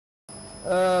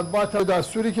با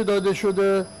دستوری که داده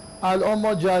شده الان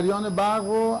ما جریان برق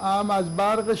رو هم از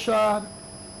برق شهر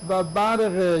و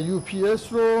برق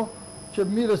UPS رو که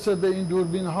میرسه به این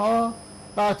دوربین ها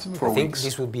قطع می‌کنیم. I think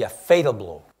this would be a fatal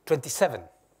blow. 27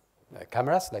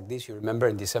 cameras like this. You remember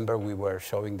in December we were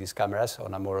showing these cameras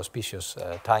on a more auspicious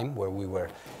time where we were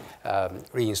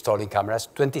reinstalling cameras.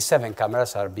 27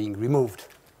 cameras are being removed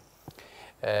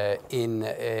in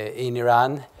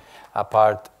Iran,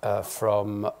 apart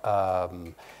from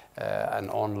an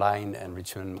online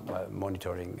enrichment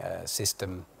monitoring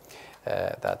system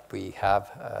that we have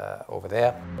over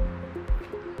there.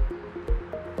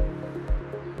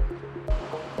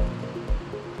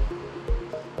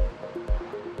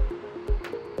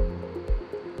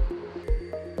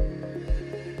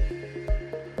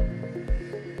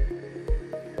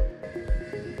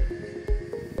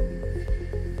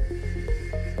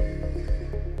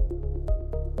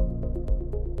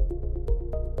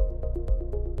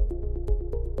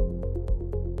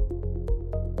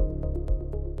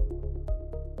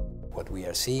 What we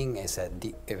are seeing is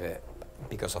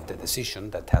because of the decision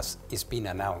that is been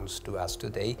announced to us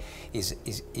today, is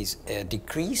a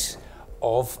decrease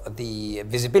of the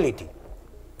visibility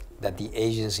that the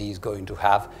agency is going to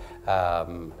have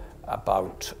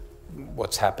about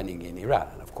what's happening in Iran.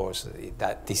 And of course,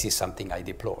 that this is something I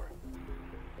deplore.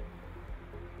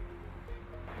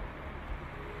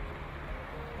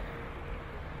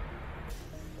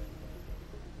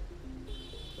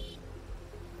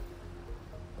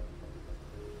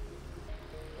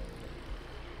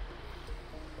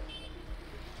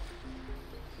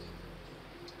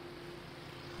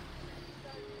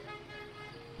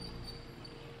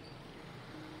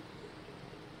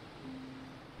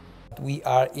 We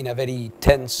are in a very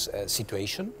tense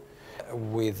situation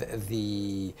with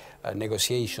the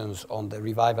negotiations on the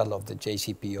revival of the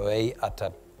JCPOA at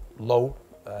a low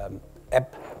ebb,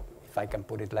 if I can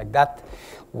put it like that,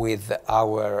 with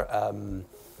our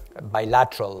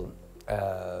bilateral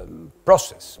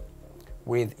process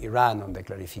with Iran on the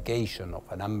clarification of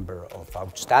a number of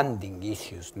outstanding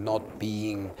issues not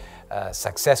being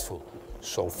successful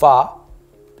so far.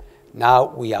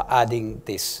 Now we are adding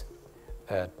this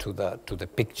to the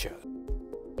picture. "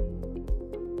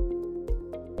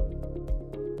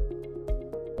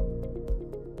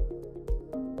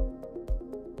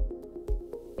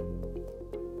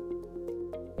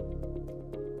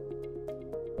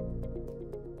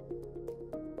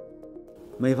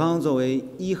美方作为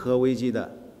伊核危机的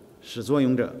始作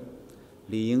俑者，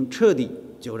理应彻底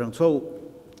纠正错误，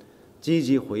积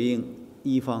极回应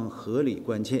伊方合理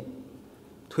关切，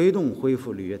推动恢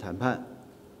复履约谈判，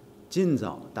尽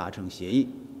早达成协议。